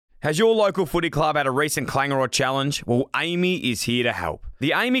Has your local footy club had a recent clanger or challenge? Well, Amy is here to help.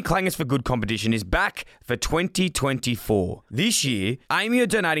 The Amy Clangers for Good competition is back for 2024. This year, Amy are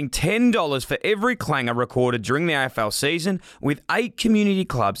donating $10 for every clanger recorded during the AFL season, with 8 community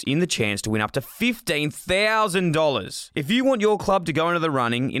clubs in the chance to win up to $15,000. If you want your club to go into the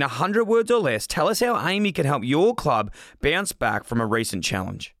running in 100 words or less, tell us how Amy can help your club bounce back from a recent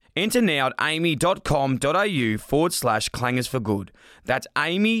challenge. Enter now at amy.com.au/clangers for good. That's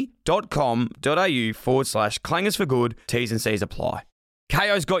amy.com.au/clangers for good. T's and C's apply.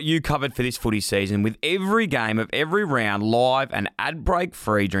 KO's got you covered for this footy season with every game of every round live and ad break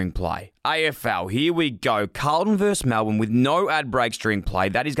free during play. AFL, here we go. Carlton versus Melbourne with no ad breaks during play.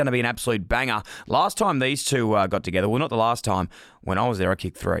 That is going to be an absolute banger. Last time these two got together, well, not the last time. When I was there, I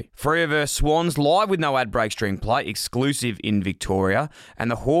kicked 3. Freo versus Swans, live with no ad breaks during play, exclusive in Victoria. And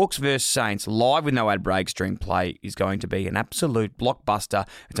the Hawks versus Saints, live with no ad breaks during play, is going to be an absolute blockbuster.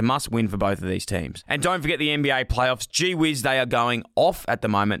 It's a must-win for both of these teams. And don't forget the NBA playoffs. Gee whiz, they are going off at the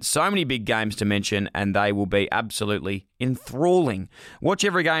moment. So many big games to mention, and they will be absolutely enthralling. Watch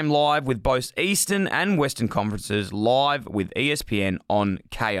every game live with both Eastern and Western conferences live with ESPN on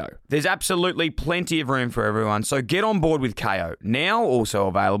KO. There's absolutely plenty of room for everyone, so get on board with KO. Now also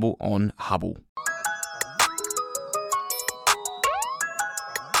available on Hubble.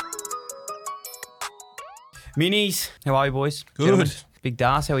 Minis, how are you, boys? Good. Gentlemen? Big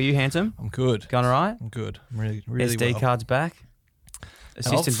Das, how are you, handsome? I'm good. Going all right? I'm good. I'm really SD well. cards back.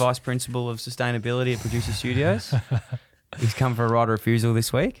 Assistant Helps. Vice Principal of Sustainability at Producer Studios. He's come for a right of refusal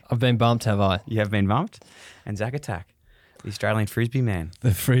this week. I've been bumped, have I? You have been bumped. And Zach Attack, the Australian Frisbee man.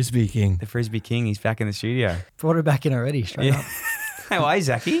 The Frisbee King. The Frisbee King, he's back in the studio. Brought it back in already, straight up. How are you,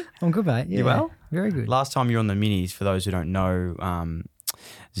 Zachy? I'm good, mate. Yeah, You well? Very good. Last time you were on the Minis, for those who don't know,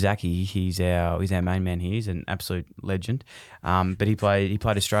 Zachy, he's our main man here. He's an absolute legend. But he played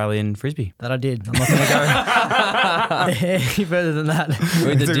Australian Frisbee. That I did. I'm not going to go any further than that.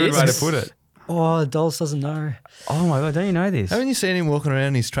 With the That's a good way to discs. put it. Oh, Dolce doesn't know. Oh my God, don't you know this? Haven't you seen him walking around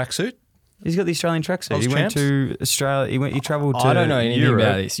in his tracksuit? He's got the Australian tracksuit. Oz He went champs? to Australia. He travelled to I don't know anything Europe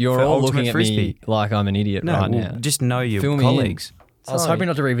about this. You're for all ultimate looking at Frisbee. me like I'm an idiot No, right well, now. just know your Fill me colleagues. I was Sorry. hoping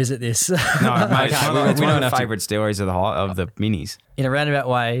not to revisit this. No, mate, it's Okay, one of, we don't the have to- favourite stories of the Minis. In a roundabout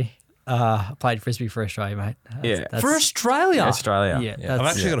way, I played Frisbee for Australia, mate. Yeah. For Australia? Australia. Yeah. Yeah. I've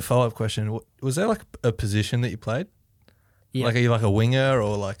That's, actually got a follow-up question. Was there like a position that you played? yeah. Like, are you like a winger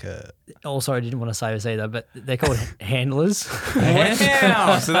or like a... Also, I didn't want to say this either, but they're called handlers.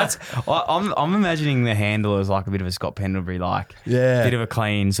 Wow. So that's I'm imagining the handler as like a bit of a Scott Pendlebury, like Yeah. bit of a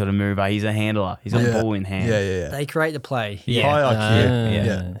clean sort of mover. He's a handler. He's got the ball in hand. Yeah. They create the play. Yeah. High IQ. Yeah.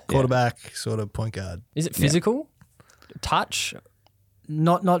 Yeah. Quarterback, sort of point guard. Is it physical? Touch?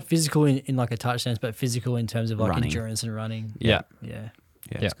 Not physical in like a touch sense, but physical in terms of like Running. endurance and running. Yeah. Yeah.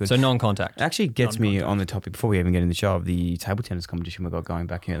 Yeah, Yeah. it's good. So non-contact. Actually gets me on the topic before we even get in the show of the table tennis competition we've got going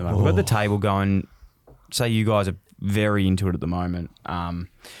back here at the moment. We've got the table going. Say you guys are very into it at the moment.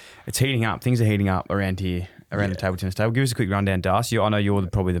 It's heating up. Things are heating up around here, around the table tennis table. Give us a quick rundown, Darcy. I know you're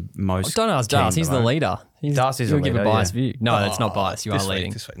probably the most. Don't ask keen Das. at He's the moment. leader. Das is You'll the give leader, a biased yeah. view. No, that's not biased. You are This week,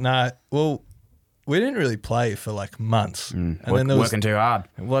 leading. this week. No, well, we didn't really play for like months. And Work- then there was working too hard.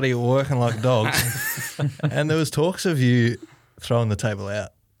 bloody working like dogs. And there was talks of you throwing the table out.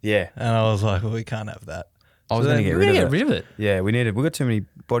 Yeah, And I was like, well, we can't have that. I was So going to then- get We're rid going of to it. get rid of it. Yeah, we've got too many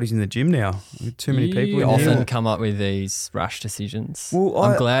bodies in the gym now. We've got too many people. You in often there. come up with these rash decisions. Well,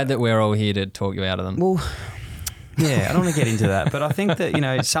 I'm I- glad that we're all here to talk you out of them. Well, yeah, I don't want to get into that, but I think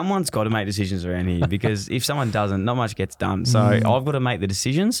that, someone's got to make decisions around here because if someone doesn't, not much gets done. So I've got to make the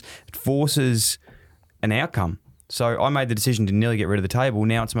decisions. It forces an outcome. So I made the decision to nearly get rid of the table.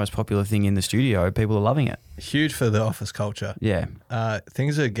 Now it's the most popular thing in the studio. People are loving it. Huge for the office culture. Yeah.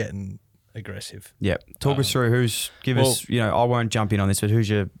 Things are getting aggressive. Yeah. Talk us through give us, I won't jump in on this, but who's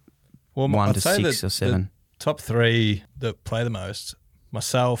your Well, 1 I'd to say 6 that or 7? the top 3 that play the most,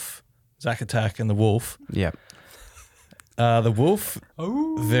 myself, Zach Attack, and the Wolf. Yeah. The Wolf,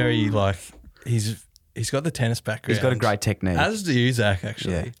 very like he's got the tennis background. He's got a great technique. As do you, Zach,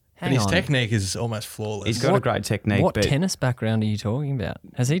 actually. Yeah. But Hang his on. technique is almost flawless. He's got a great technique. What but tennis background are you talking about?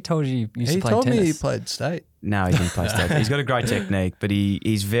 Has he told you you used He to play told tennis? me he played state. No, he didn't play state. He's got a great technique, but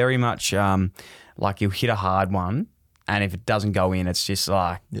he's very much like he'll hit a hard one, and if it doesn't go in, it's just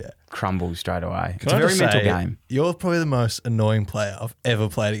like crumbles straight away. It's a Can I very just mental say, game. You're probably the most annoying player I've ever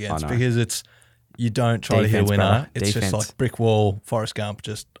played against know. because you don't try to hit a Defense, winner. brother. It's Defense. just like brick wall, Forrest Gump.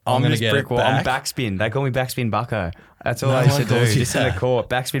 Just I'm going to just get brick it wall. back. I'm backspin. They call me backspin bucko. That's all No I used to one do. calls you Just in the that. court,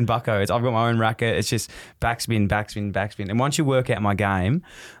 backspin bucko. I've got my own racket. It's just backspin, backspin, backspin. And once you work out my game,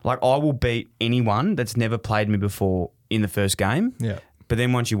 like I will beat anyone that's never played me before in the first game. Yeah. But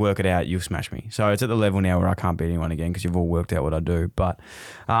then once you work it out, you'll smash me. So it's at the level now where I can't beat anyone again because you've all worked out what I do. But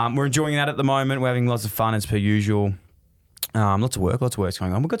we're enjoying that at the moment. We're having lots of fun as per usual. Lots of work's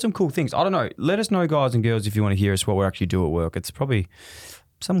going on. We've got some cool things. I don't know. Let us know, guys and girls, if you want to hear us what we actually do at work. It's probably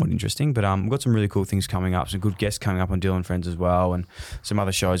somewhat interesting, but we've got some really cool things coming up. Some good guests coming up on Dylan Friends as well, and some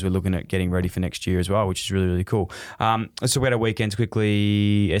other shows we're looking at getting ready for next year as well, which is really, really cool. Let's talk about our weekends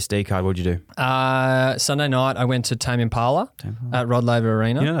quickly. SD card, what'd you do? Sunday night, I went to Tame Impala at Rod Laver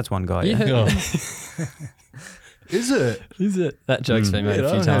Arena. You know that's one guy. Yeah. Yeah. Is it? Is it? That joke's been made Yeah,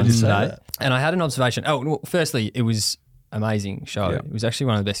 a few I heard you times say today. that. And I had an observation. Oh, well, firstly, it was amazing show. Yeah. It was actually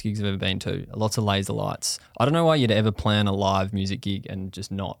one of the best gigs I've ever been to. Lots of laser lights. I don't know why you'd ever plan a live music gig and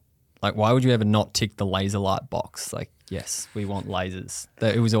just not. Like, why would you ever not tick the laser light box? Like, yes, we want lasers.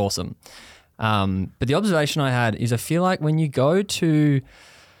 It was awesome. But the observation I had is I feel like when you go to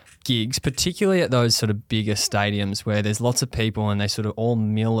gigs, particularly at those sort of bigger stadiums where there's lots of people and they sort of all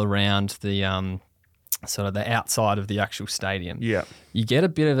mill around the sort of the outside of the actual stadium. Yeah. You get a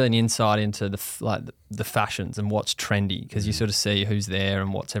bit of an insight into the fashions and what's trendy because you sort of see who's there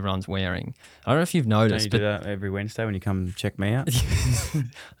and what everyone's wearing. I don't know if you've Don't noticed, you but do that every Wednesday when you come check me out?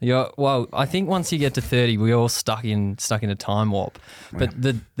 well, I think once you get to 30, we're all stuck in a time warp. But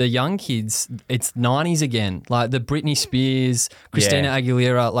the young kids, it's 90s again. Like the Britney Spears, Christina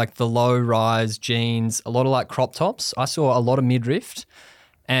Aguilera, like the low rise jeans, a lot of like crop tops. I saw a lot of midriff.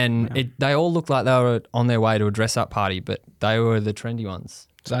 And they all looked like they were on their way to a dress-up party, but they were the trendy ones.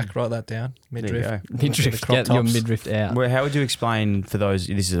 Zach, write that down. Midriff. There Midriff, The crop get your tops. midriff out. Well, how would you explain for those?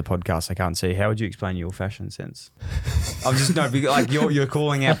 This is a podcast, I can't see. How would you explain your fashion sense? I'm just like you're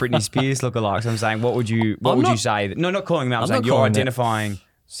calling out Britney Spears lookalikes. I'm saying, what would you say? No, not calling them out. I'm I'm saying not you're calling identifying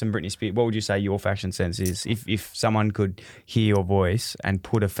some Britney Spears. What would you say your fashion sense is? If someone could hear your voice and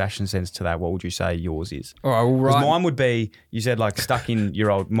put a fashion sense to that, what would you say yours is? All right, well, Because right. mine would be, you said like stuck in your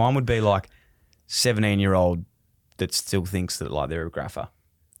old. Mine would be like 17-year-old that still thinks that like they're a grapher.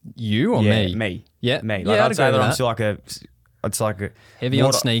 You or Yeah, me? me. Yeah. Me. Yeah, Like I'd I'd say agree that with I'm that. still like a. It's like a Heavy on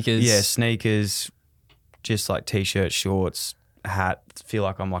what- sneakers. Yeah, sneakers, just like t-shirt, shorts, hat. Feel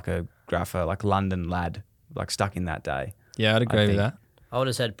like I'm like a grapher, like London lad, like stuck in that day. Yeah, I'd agree with think. that. I would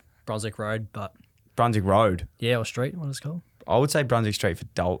have said Brunswick Road, but Brunswick Road. yeah, or street, what is it called? I would say Brunswick Street for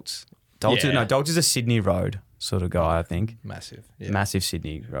Dolts. Dolts, Yeah. Dolts is a Sydney Road sort of guy, I think. Massive. Yeah. Massive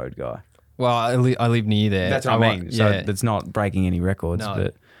Sydney Road guy. Well, I live near there. That's what I mean. like- So yeah. that's not breaking any records, No.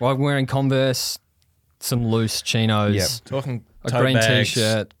 but Well, I'm wearing Converse, some loose chinos. Yep. Talking A tote green bags,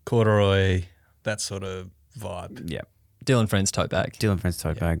 t-shirt. corduroy, that sort of vibe. yeah. Dylan Friends tote bag. Dylan Friends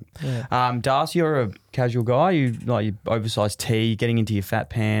tote bag. Yeah. Darcy, you're a casual guy. You like your oversized tee, getting into your fat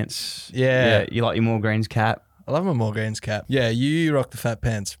pants. Yeah. You like your more greens cap. I love my Morgane's cap. Yeah, you rock the fat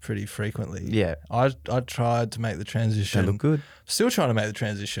pants pretty frequently. Yeah. I tried to make the They transition. look good. Still trying to make the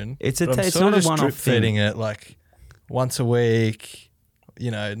transition. It's a but I'm it's sort not of a just one-off drip thing. feeding it like once a week.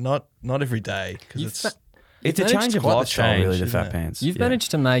 You know, not every day because You've it's fa- It's a managed change of quite the lifestyle, really, change, the isn't fat it? pants. You've Yeah.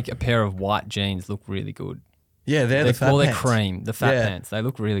 managed to make a pair of white jeans look really good. yeah, they're the fat Well, they're pants. cream. The fat Yeah. pants. They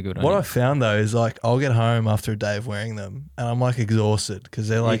look really good on What you. I found though is like I'll get home after a day of wearing them and I'm like exhausted because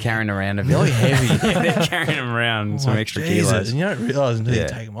they're You're like carrying around a really heavy. They're carrying them around I'm some like, extra Jesus, kilos. and you don't realize until Yeah. you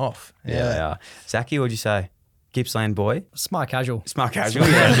take them off. Yeah, they are. Zachy, what'd you say? Gippsland boy? Smart casual. Smart casual.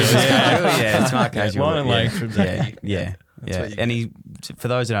 Yeah, smart casual. Mine and Lake from Zachy. Yeah. That's what you And he, for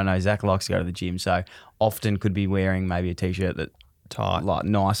those that don't know, Zach likes to go to the gym, so often could be wearing maybe a t-shirt that Tight. like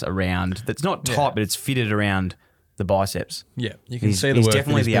nice around. That's not tight, Yeah. but it's fitted around the biceps. Yeah, you can He's, see the he's work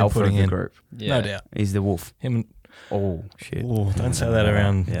definitely that the he's been alpha of putting the in. group. Yeah. No doubt. He's the wolf. Him. Oh shit! Oh, don't say that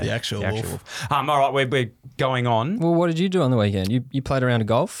around Yeah, the actual wolf. All right, we're going on. Well, what did you do on the weekend? You played around a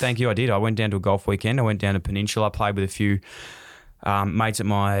golf? Thank you. I did. I went down to a golf weekend. I went down to Peninsula. I played with a few mates at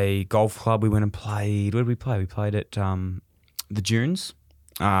my golf club. We went and played. Where did we play? We played at the Dunes,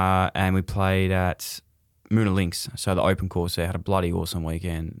 and we played at Moona Links. So the open course there. Had a bloody awesome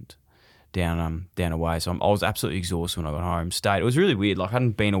weekend down away. So I was absolutely exhausted when I got home. Stayed. It was really weird. Like I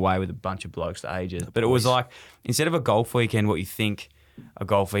hadn't been away with a bunch of blokes for ages. But it was like instead of a golf weekend, what you think a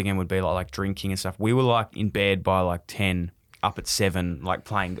golf weekend would be like drinking and stuff. We were like in bed by like 10. Up at 7, like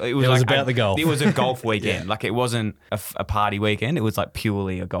playing. It was, was like about the golf. It was a golf weekend. Like it wasn't a party weekend. It was like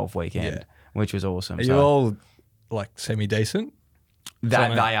purely a golf weekend, Yeah. which was awesome. Are So you all like semi decent? they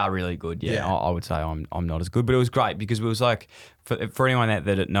are really good. Yeah, Yeah. I would say I'm not as good, but it was great because it was like for anyone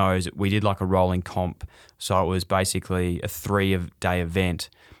that it knows, we did like a rolling comp. So it was basically a 3-day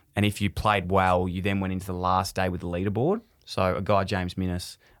event, and if you played well, you then went into the last day with the leaderboard. So a guy, James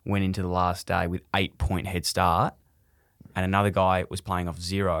Minnis, went into the last day with 8-point head start. and another guy was playing off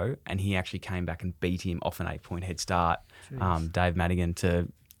 0, and he actually came back and beat him off an 8-point head start, Dave Madigan, to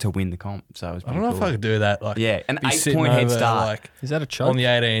win the comp. So it was I pretty don't know cool. if I could do that. Like, Yeah, an be sitting 8-point head over, start. like, Is that a choke? on the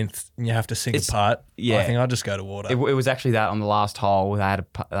 18th, and you have to sing a putt. yeah. I think I'd just go to water. It was actually that on the last hole. They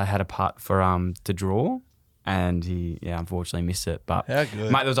had a putt for to draw, and he unfortunately missed it. But How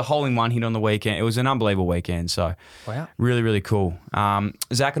good. mate, there was a hole in one hit on the weekend. It was an unbelievable weekend. So Wow. really, really cool.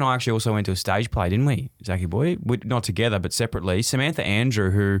 Zach and I actually also went to a stage play, didn't we, Zachy boy? Not together, but separately. Samantha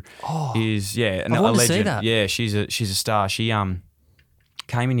Andrew, who is a wanted to see legend. that. Yeah, she's a star. She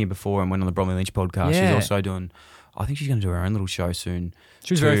came in here before and went on the Bromley Lynch podcast. Yeah. She's also doing. I think she's going to do her own little show soon.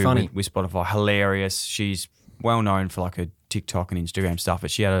 She was very too, funny. with Spotify. Hilarious. She's well known for like her TikTok and Instagram stuff,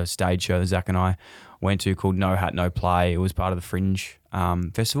 but she had a stage show that Zach and I went to called No Hat No Play. It was part of the Fringe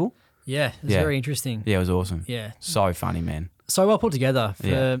Festival. Yeah, it's Yeah. very interesting. Yeah, it was awesome. Yeah. So funny, man. So well put together.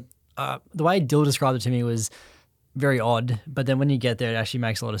 Yeah. The way Dill described it to me was very odd, but then when you get there, it actually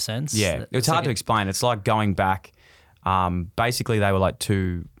makes a lot of sense. Yeah, it's hard to explain. It's like going back. Basically, they were like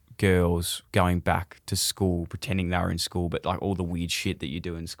two girls going back to school, pretending they were in school, but like all the weird shit that you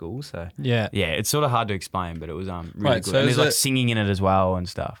do in school. So Yeah. it's sort of hard to explain, but it was really Right, good. so And is there's like it- singing in it as well and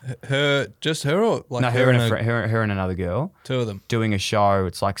stuff. Just her or like No, her and another girl two of them. doing a show.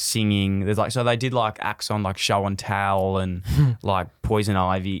 It's like singing. There's like, so they did like acts on like Show and Tell and like Poison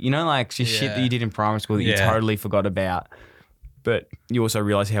Ivy. You know, like just shit that Yeah. you did in primary school that you Yeah. totally forgot about. But you also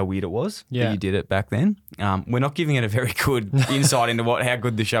realise how weird it was Yeah. that you did it back then. We're not giving it a very good insight into how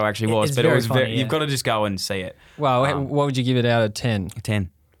good the show actually was, It's but it very was funny, You've got to just go and see it. Wow. What would you give it out of 10? 10.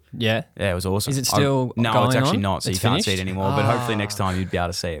 Yeah. Yeah, it was awesome. Is it still No, going it's actually on? not, so It's you can't see it finished? anymore. But hopefully next time you'd be able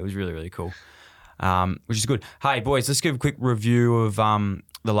to see it. It was really, really cool, which is good. Hey, boys, let's give a quick review of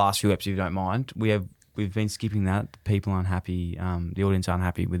the last few episodes, if you don't mind. We've been skipping that. People aren't happy. The audience aren't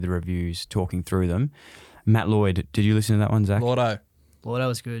happy with the reviews, talking through them. Matt Lloyd, did you listen to that one, Zach? Lordo. Well, that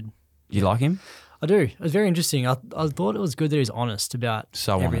was good. You like him? I do. It was very interesting. I thought it was good that he was honest about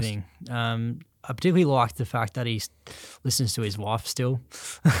So honest. everything. I particularly liked the fact that he listens to his wife still,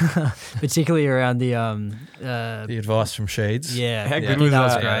 particularly around the The advice from Sheeds. yeah. How I good think was that?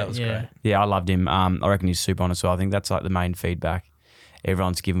 Was that? great. Yeah, that was yeah. great. Yeah, I loved him. I reckon he's super honest. So I think that's like the main feedback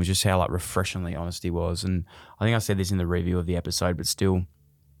everyone's given was just how like refreshingly honest he was. And I think I said this in the review of the episode, but still,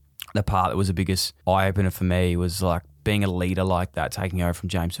 the part that was the biggest eye opener for me was like being a leader like that, taking over from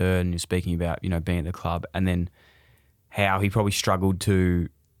James Hurd, and you're speaking about being at the club, and then how he probably struggled to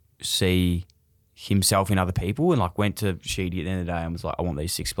see himself in other people, and like went to Sheedy at the end of the day and was like, I want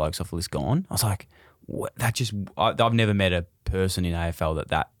these 6 blokes off the list gone. I was like, what? I've never met a person in AFL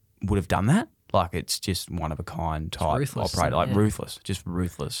that would have done that. Like, it's just one of a kind type ruthless, operator, like yeah. ruthless, just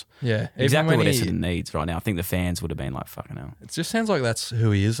ruthless. Yeah. Even Exactly when what Essendon needs right now. I think the fans would have been like, fucking hell. It just sounds like that's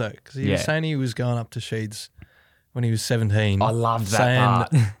who he is, though. Because he was Yeah. saying he was going up to Sheeds when he was 17. I loved that saying,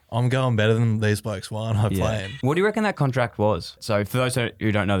 part. I'm going better than these blokes. Why aren't I playing? What do you reckon that contract was? So for those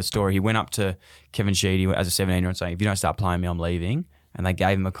who don't know the story, he went up to Kevin Sheedy as a 17-year-old saying, if you don't start playing me, I'm leaving. And they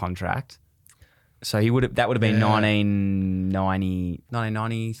gave him a contract. So that would have been Yeah.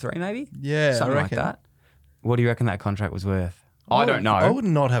 1993 maybe? Yeah, Something I like reckon. that. What do you reckon that contract was worth? I don't know. I would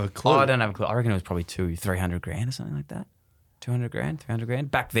not have a clue. I don't have a clue. I reckon it was probably 200-300 grand or something like that. 200 grand, 300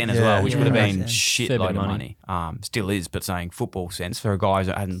 grand back then as Yeah. well, which would have Yeah, been yeah. shit Fair bit load of of money. Still is, but saying football sense for a guy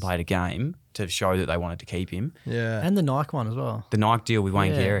that hadn't played a game to show that they wanted to keep him. Yeah. And the Nike one as well. The Nike deal with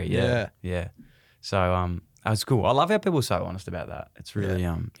Wayne Yeah. Carey, yeah. So that was cool. I love how people are so honest about that. It's really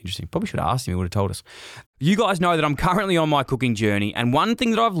interesting. Probably should have asked him. He would have told us. You guys know that I'm currently on my cooking journey, and one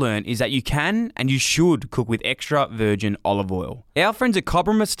thing that I've learned is that you can and you should cook with extra virgin olive oil. Our friends at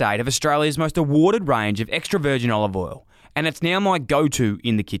Cobram Estate have Australia's most awarded range of extra virgin olive oil, and it's now my go-to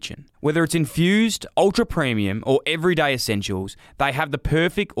in the kitchen. Whether it's infused, ultra premium, or everyday essentials, they have the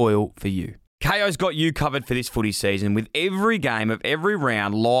perfect oil for you. KO's got you covered for this footy season with every game of every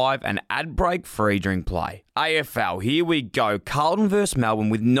round live and ad break free during play. AFL, here we go. Carlton versus Melbourne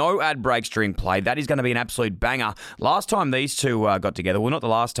with no ad breaks during play. That is going to be an absolute banger. Last time these two got together, well, not the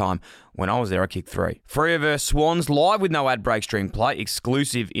last time. When I was there, I kicked 3. Freo versus Swans live with no ad breaks during play,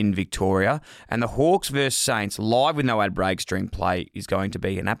 exclusive in Victoria. And the Hawks versus Saints live with no ad breaks during play is going to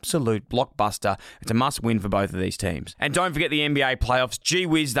be an absolute blockbuster. It's a must-win for both of these teams. And don't forget the NBA playoffs. Gee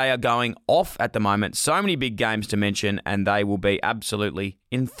whiz, they are going off at the moment. So many big games to mention, and they will be absolutely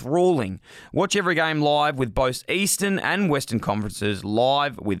enthralling. Watch every game live with both Eastern and Western Conferences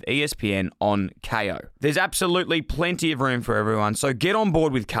live with ESPN on KO. There's absolutely plenty of room for everyone, so get on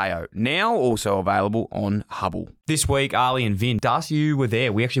board with KO. Now also available on Hubble. This week, Ali and Vin. Das, you were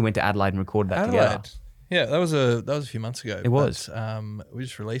there. We actually went to Adelaide and recorded that together. Adelaide. Yeah, that was a few months ago. It was. But, we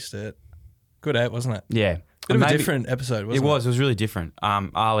just released it. Good out, wasn't it? Yeah. Bit of a maybe- different episode, wasn't It it? was. It was really different.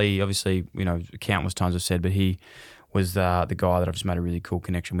 Ali, obviously, countless times I've said, but he was the guy that I've just made a really cool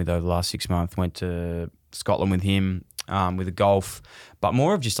connection with over the last 6 months. Went to Scotland with him, with the golf, but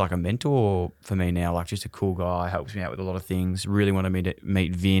more of just like a mentor for me now, like just a cool guy, helps me out with a lot of things. Really wanted me to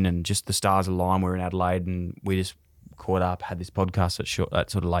meet Vin, and just the stars aligned. We're in Adelaide and we just caught up, had this podcast at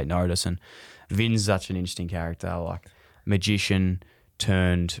sort of late notice. And Vin's such an interesting character, like magician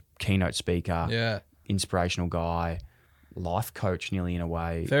turned keynote speaker, Yeah. inspirational guy, life coach nearly in a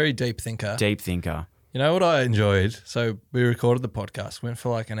way, Very deep thinker. deep thinker. You know what I enjoyed? So we recorded the podcast, went for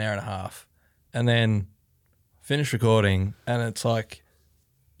like an hour and a half, and then finished recording, and it's like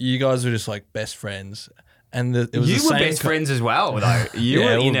you guys were just like best friends. And it was You the were same best friends as well, though. You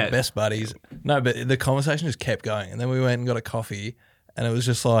yeah, were we in were it. best buddies. No, but the conversation just kept going, and then we went and got a coffee, and it was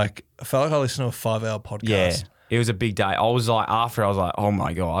just like I felt like I listened to a 5-hour podcast. Yeah, it was a big day. I was like, oh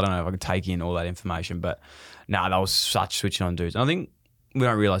my God, I don't know if I could take in all that information. But no, that was such switching on dudes. And I think we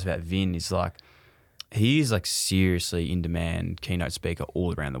don't realise about Vin is like, he is like seriously in demand keynote speaker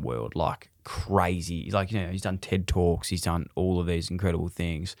all around the world, like crazy. Like, he's done TED Talks, he's done all of these incredible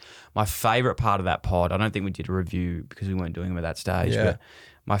things. My favourite part of that pod, I don't think we did a review because we weren't doing them at that stage, Yeah. but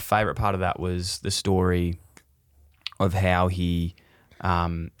my favourite part of that was the story of how he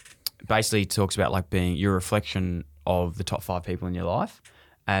basically talks about like being your reflection of the top 5 people in your life,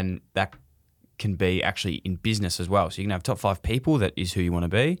 and that can be actually in business as well. So you can have top 5 people, that is who you want to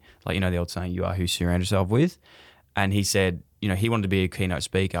be. Like, the old saying, you are who you surround yourself with. And he said, he wanted to be a keynote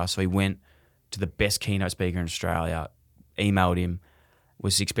speaker. So he went to the best keynote speaker in Australia, emailed him,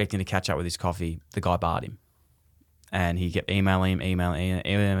 was expecting to catch up with his coffee. The guy barred him. And he kept emailing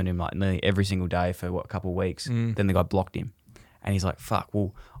him like nearly every single day for a couple of weeks. Then the guy blocked him. And he's like, fuck,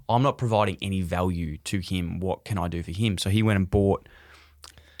 well, I'm not providing any value to him. What can I do for him? So he went and bought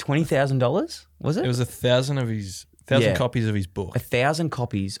 $20,000, was it? It was 1,000 of his 1,000 Yeah. copies of his book. 1,000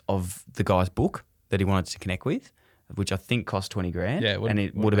 copies of the guy's book that he wanted to connect with, which I think cost 20 grand. Yeah, it would- and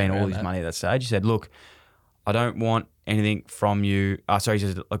it would would have have been been all around his that. money at that stage. He said, look, I don't want anything from you. He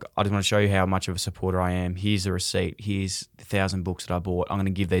says, look, I just want to show you how much of a supporter I am. Here's the receipt. Here's the 1,000 books that I bought. I'm going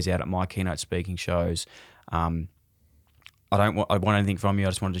to give these out at my keynote speaking shows. I don't want anything from you. I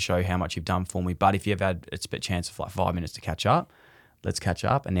just wanted to show you how much you've done for me. But if you've had a chance of like 5 minutes to catch up, let's catch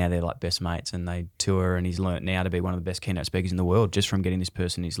up. And now they're like best mates, and they tour, and he's learnt now to be one of the best keynote speakers in the world just from getting this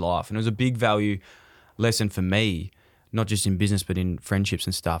person in his life. And it was a big value lesson for me, not just in business, but in friendships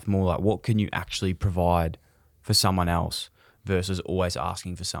and stuff. More like, what can you actually provide for someone else versus always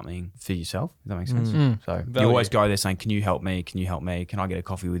asking for something for yourself? Does that make sense? So Value. you always go there saying, can you help me? Can you help me? Can I get a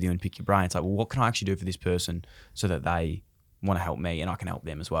coffee with you and pick your brain? It's like, well, what can I actually do for this person so that they want to help me and I can help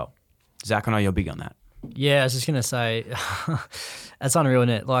them as well? Zach, I know you're big on that. Yeah, I was just gonna say, that's unreal, isn't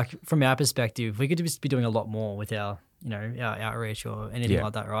it? Like from our perspective, we could just be doing a lot more with our outreach or anything Yeah.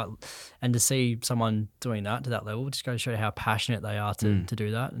 like that, right? And to see someone doing that to that level, just goes to show how passionate they are to do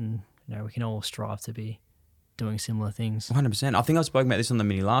that, and we can all strive to be doing similar things. 100%. I think I spoke about this on the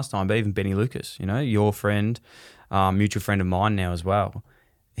mini last time, but even Benny Lucas, your friend, mutual friend of mine now as well,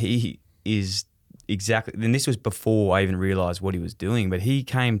 he is exactly, and this was before I even realised what he was doing, but he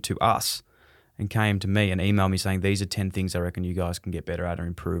came to us and came to me and emailed me saying, these are 10 things I reckon you guys can get better at or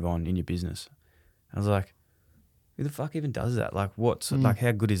improve on in your business. And I was like, who the fuck even does that? Like, like,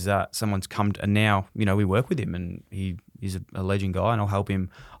 how good is that? Someone's come to, and now, we work with him, and he's a legend guy, and I'll help him.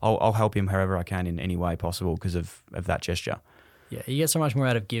 I'll help him however I can in any way possible because of that gesture. Yeah, you get so much more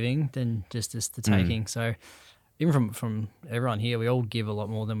out of giving than just the taking. So even from everyone here, we all give a lot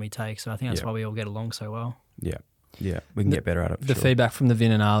more than we take. So I think that's Yeah. why we all get along so well. Yeah. Yeah. We can get better at it. For The sure. feedback from the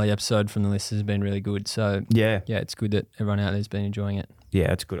Vin and Ali episode from the listeners has been really good. So Yeah. yeah, it's good that everyone out there's been enjoying it.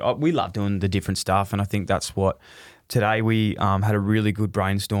 Yeah, it's good. We love doing the different stuff, and I think that's what today we had a really good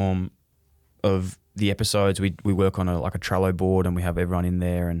brainstorm of the episodes. We work on a Trello board, and we have everyone in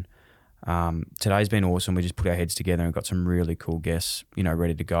there. And today's been awesome. We just put our heads together and got some really cool guests,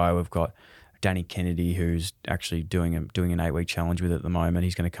 ready to go. We've got Danny Kennedy, who's actually doing an 8-week challenge with it at the moment.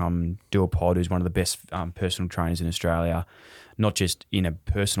 He's going to come do a pod. Who's one of the best personal trainers in Australia, not just in a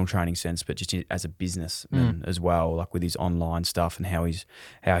personal training sense, but just as a businessman as well, like with his online stuff and how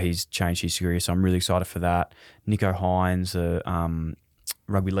he's changed his career. So I'm really excited for that. Nico Hines, a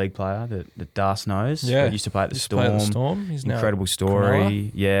rugby league player that Das knows. Yeah. That used to play at the Used to play Storm. at the Storm. He's now Incredible at story.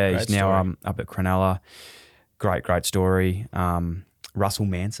 Cronulla. Yeah, Great he's now story. up at Cronulla. Great story. Russell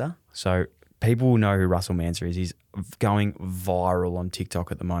Manser. So people will know who Russell Manser is. He's going viral on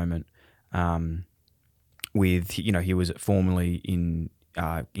TikTok at the moment. With he was formerly in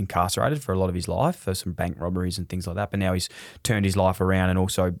incarcerated for a lot of his life for some bank robberies and things like that. But now he's turned his life around and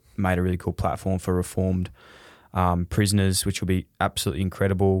also made a really cool platform for reformed prisoners, which will be absolutely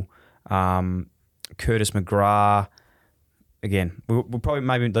incredible. Curtis McGrath. Again, we'll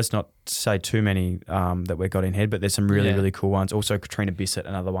probably let's not say too many that we've got in head, but there's some really cool ones. Also, Katrina Bissett,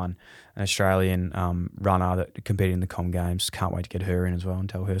 another one, an Australian runner that competed in the Com Games. Can't wait to get her in as well and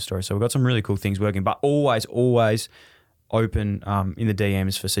tell her story. So we've got some really cool things working, but always open in the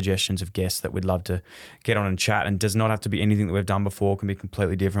DMs for suggestions of guests that we'd love to get on and chat. And does not have to be anything that we've done before. It can be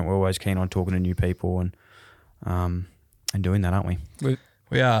completely different. We're always keen on talking to new people and doing that, aren't we?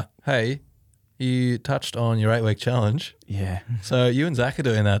 We are. Hey, you touched on your 8-week challenge. Yeah, So you and Zach are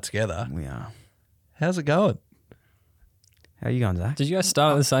doing that together. we are. How's it going? How are you going, Zach? Did you guys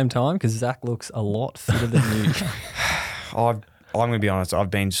start at the same time? Because Zach looks a lot fitter than you. I'm going to be honest.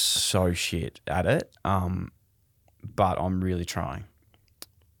 I've been so shit at it, but I'm really trying.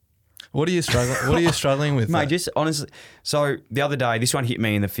 What are you struggling with? Mate, just honestly. So the other day, this one hit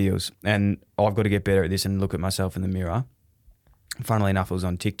me in the feels, and I've got to get better at this and look at myself in the mirror. Funnily enough, I was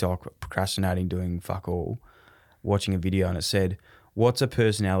on TikTok procrastinating, doing fuck all, watching a video, and it said, "What's a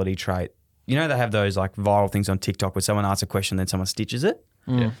personality trait?" You know, they have those like viral things on TikTok where someone asks a question, then someone stitches it.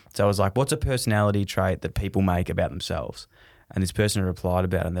 Yeah. So I was like, "What's a personality trait that people make about themselves?" And this person replied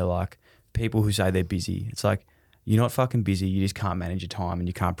about it, and they're like, "People who say they're busy." It's like, you're not fucking busy. You just can't manage your time and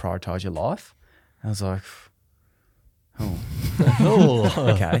you can't prioritize your life. And I was like, oh,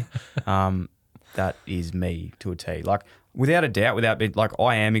 okay. That is me to a T. Like, without a doubt, without being like,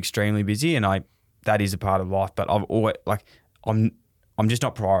 I am extremely busy, and that is a part of life. But I've always I'm just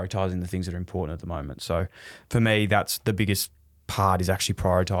not prioritizing the things that are important at the moment. So for me, that's the biggest part, is actually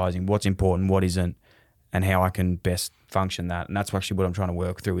prioritizing what's important, what isn't, and how I can best function that. And that's actually what I'm trying to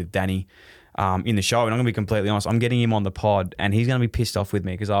work through with Danny in the show. And I'm going to be completely honest, I'm getting him on the pod and he's going to be pissed off with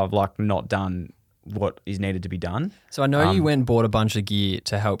me because I've like not done what is needed to be done. So I know you went and bought a bunch of gear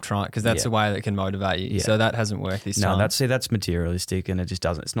to help try, because that's Yeah. the way that can motivate you. Yeah. So that hasn't worked this time. No, that's materialistic and it just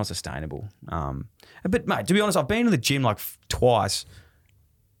doesn't, it's not sustainable. But mate, to be honest, I've been to the gym like twice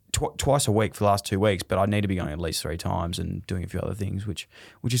a week for the last 2 weeks, but I need to be going at least 3 times and doing a few other things, which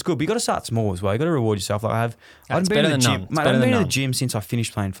is good. But you got to start small as well. You got to reward yourself. Like I haven't been to the gym. Mate, I haven't been to the gym since I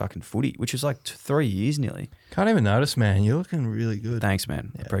finished playing fucking footy, which was like 3 years nearly. Can't even notice, man. You're looking really good. Thanks,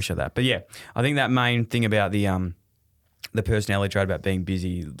 man. I appreciate that. But yeah, I think that main thing about the personality trait about being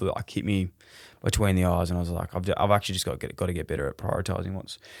busy, like hit me between the eyes, and I was like, I've actually just got to get better at prioritizing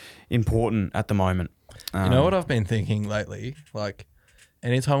what's important at the moment. You know what I've been thinking lately? Like,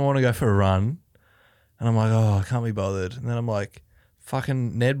 anytime I want to go for a run, and I'm like, oh, I can't be bothered. And then I'm like,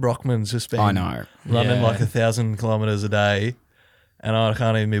 fucking Ned Brockman's just been running like 1,000 kilometers a day, and I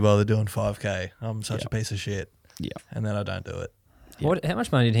can't even be bothered doing 5K. I'm such a piece of shit. Yeah. And then I don't do it. Yeah. How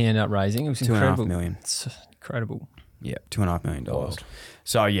much money did he end up raising? It was incredible. $2.5 million. It's incredible. Yeah, $2.5 million.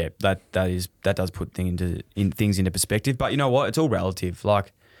 So yeah, that does put things into perspective. But you know what? It's all relative.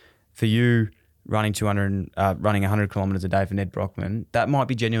 Like for you, running 100 kilometers a day for Ned Brockman, that might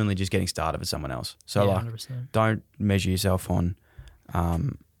be genuinely just getting started for someone else. So Yeah, like, 100%. don't measure yourself on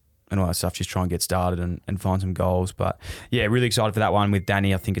and all that stuff. Just try and get started and find some goals. But yeah, really excited for that one with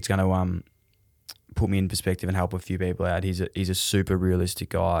Danny. I think it's going to put me in perspective and help a few people out. He's a super realistic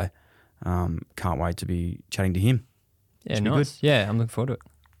guy. Can't wait to be chatting to him. Yeah, Should be nice. Yeah, I'm looking forward to it.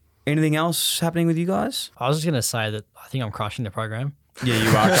 Anything else happening with you guys? I was just going to say that I think I'm crushing the program. Yeah, you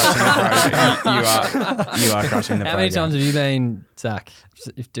are crushing the program. You are crushing the program. How many times have you been, Zach?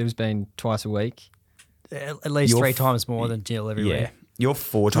 If it's been twice a week? At least You're 3 times more than Jill every Yeah, week. you're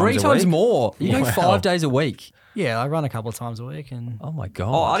 4 times 3 a times week. more. You go 5 days a week. Yeah, I run a couple of times a week. And Oh my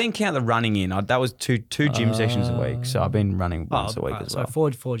god. Oh, I didn't count the running in. That was two gym sessions a week. So I've been running once a week right, as well. So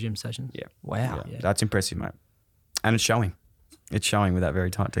 4 gym sessions. Yeah. Wow. Yeah. That's impressive, mate. And it's showing. It's showing with that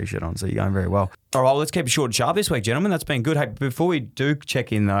very tight t-shirt on, so you're going very well. All right, well, let's keep it short and sharp this week, gentlemen. That's been good. Hey, before we do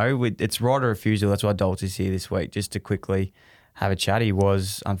check in, though, it's right or refusal. That's why Dolce is here this week, just to quickly have a chat. He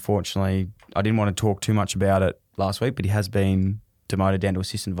was, unfortunately, I didn't want to talk too much about it last week, but he has been demoted down to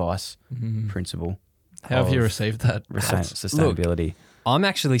assistant vice principal. How have you received that? Sustainability. I'm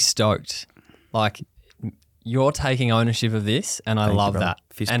actually stoked. Like, you're taking ownership of this, and I Thank you, love brother. that.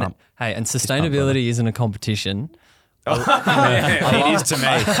 Fist and pump. hey, and pump, sustainability isn't a competition. It is to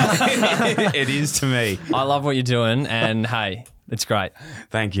me. It is to me. I love what you're doing, and hey, it's great.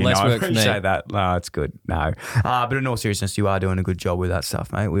 Thank you. Less I work for me. appreciate that. No, it's good. No. But in all seriousness, you are doing a good job with that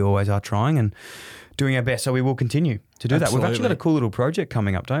stuff, mate. We always are trying and doing our best. So we will continue to do that. We've actually got a cool little project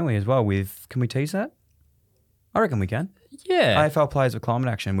coming up, don't we, as well with, can we tease that? I reckon we can. Yeah. AFL Players of Climate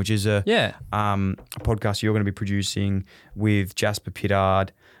Action, which is a Yeah. podcast you're going to be producing with Jasper Pittard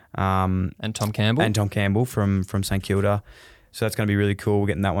And Tom Campbell. and Tom Campbell from St Kilda. So that's going to be really cool. We're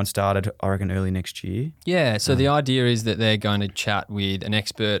getting that one started, I reckon, early next year. Yeah, so the idea is that they're going to chat with an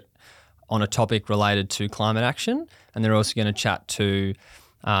expert on a topic related to climate action, and they're also going to chat to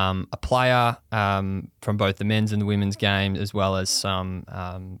a player from both the men's and the women's game, as well as some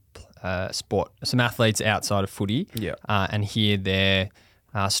athletes outside of footy, Yeah. and hear their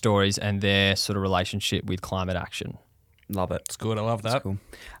stories and their sort of relationship with climate action. Love it. It's good. I love that. That's cool.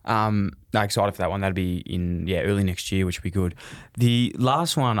 No, excited for that one. That'll be in early next year, which will be good. The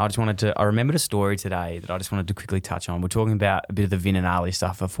last one, I remembered a story today that I just wanted to quickly touch on. We're talking about a bit of the Vin and Ali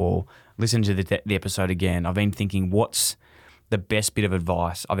stuff before. Listen to the episode again. I've been thinking, what's the best bit of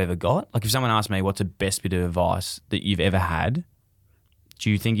advice I've ever got? Like if someone asked me, what's the best bit of advice that you've ever had? Do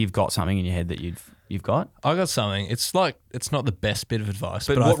you think you've got something in your head that you've got? I got something. It's like it's not the best bit of advice,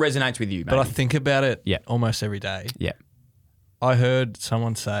 But what resonates with you, but I maybe? think about it Yeah. almost every day. Yeah. I heard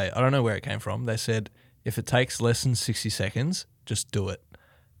someone say, I don't know where it came from. They said, if it takes less than 60 seconds, just do it.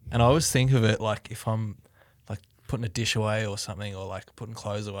 And I always think of it like if I'm like putting a dish away or something, or like putting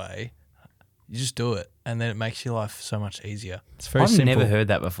clothes away, you just do it. And then it makes your life so much easier. It's very I've simple. never heard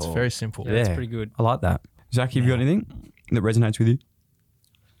that before. It's very simple. Yeah, that's pretty good. I like that. Zach, have you got anything that resonates with you?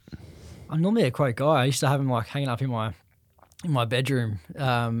 I'm normally a quote guy. I used to have him like hanging up in my bedroom,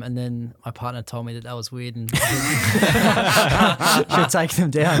 and then my partner told me that was weird and should take them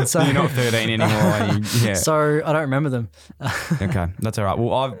down. So You're not 13 anymore. Yeah. So I don't remember them. Okay, that's all right.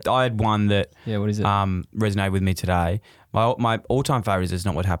 Well, I had one that Yeah, what is it? resonated with me today. My all-time favourite is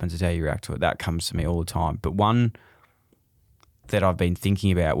not what happens, it's how you react to it. That comes to me all the time. But one that I've been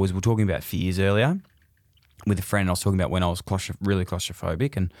thinking about was, we were talking about fears earlier with a friend. I was talking about when I was really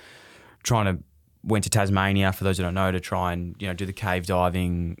claustrophobic and went to Tasmania, for those who don't know, to try and do the cave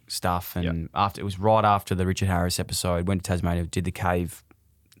diving stuff. And it was right after the Richard Harris episode, went to Tasmania, did the cave,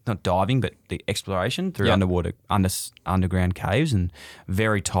 not diving, but the exploration through underground caves and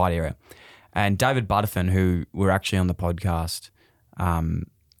very tight area. And David Butterfin, who were actually on the podcast,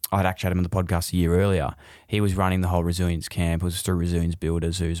 I'd actually had him on the podcast a year earlier. He was running the whole resilience camp. It was through Resilience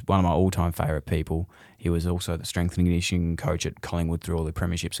Builders, who's one of my all-time favourite people. He was also the strength and conditioning coach at Collingwood through all the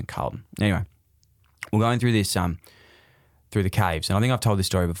premierships in Carlton. Anyway, we're going through this through the caves, and I think I've told this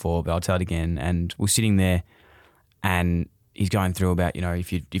story before, but I'll tell it again. And we're sitting there, and he's going through about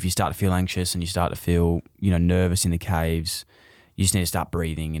if you start to feel anxious and you start to feel nervous in the caves, you just need to start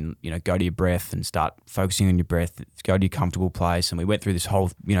breathing and go to your breath and start focusing on your breath. Go to your comfortable place. And we went through this whole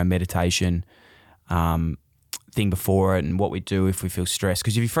meditation thing before it, and what we do if we feel stressed.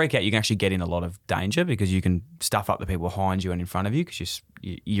 Because if you freak out, you can actually get in a lot of danger, because you can stuff up the people behind you and in front of you, because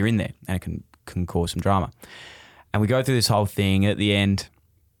you're in there, and it can cause some drama. And we go through this whole thing. At the end,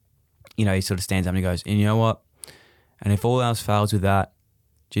 he sort of stands up and he goes, and you know what? And if all else fails with that,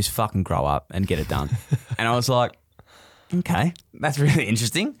 just fucking grow up and get it done. And I was like, okay, that's really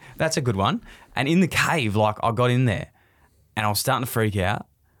interesting. That's a good one. And in the cave, I got in there and I was starting to freak out,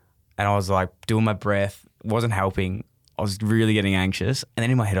 and I was doing my breath, wasn't helping. I was really getting anxious. And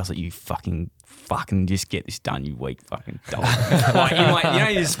then in my head, I was like, you fucking just get this done, you weak fucking dog.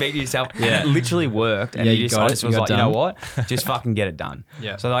 You just speak to yourself. Yeah. It literally worked. And Yeah, I you just got was it. You like, got you know done. what? Just fucking get it done.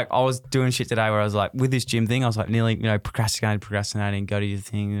 Yeah. So I was doing shit today where I was with this gym thing, I was nearly, procrastinating, go to your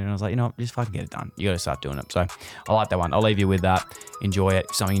thing. And I was like, just fucking get it done. You got to start doing it. So I like that one. I'll leave you with that. Enjoy it.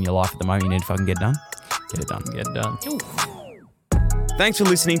 If something in your life at the moment you need to fucking get it done, get it done. Get it done. Thanks for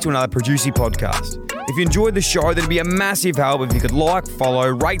listening to another Producy podcast. If you enjoyed the show, that'd be a massive help if you could follow,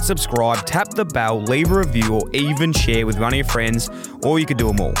 rate, subscribe, tap the bell, leave a review, or even share with one of your friends, or you could do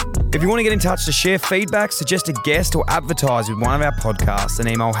them all. If you want to get in touch to share feedback, suggest a guest, or advertise with one of our podcasts, then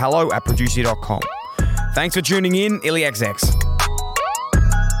email hello@producer.com. Thanks for tuning in. IllyXX.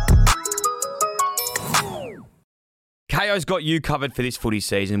 KO's got you covered for this footy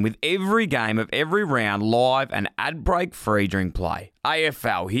season with every game of every round live and ad break free during play.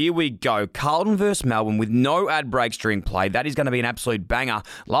 AFL, here we go. Carlton versus Melbourne with no ad breaks during play. That is going to be an absolute banger.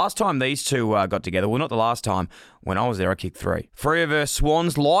 Last time these two got together, well, not the last time. When I was there, I kicked 3. Freo versus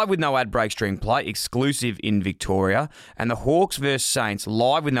Swans, live with no ad breaks during play, exclusive in Victoria. And the Hawks versus Saints,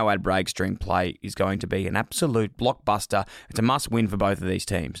 live with no ad breaks during play, is going to be an absolute blockbuster. It's a must-win for both of these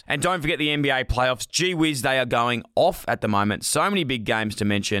teams. And don't forget the NBA playoffs. Gee whiz, they are going off at the moment. So many big games to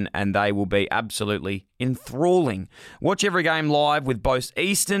mention, and they will be absolutely enthralling. Watch every game live with both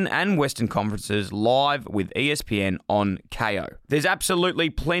Eastern and Western conferences live with ESPN on KO. There's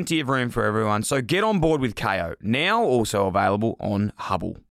absolutely plenty of room for everyone, so get on board with KO. Now also available on Hubble.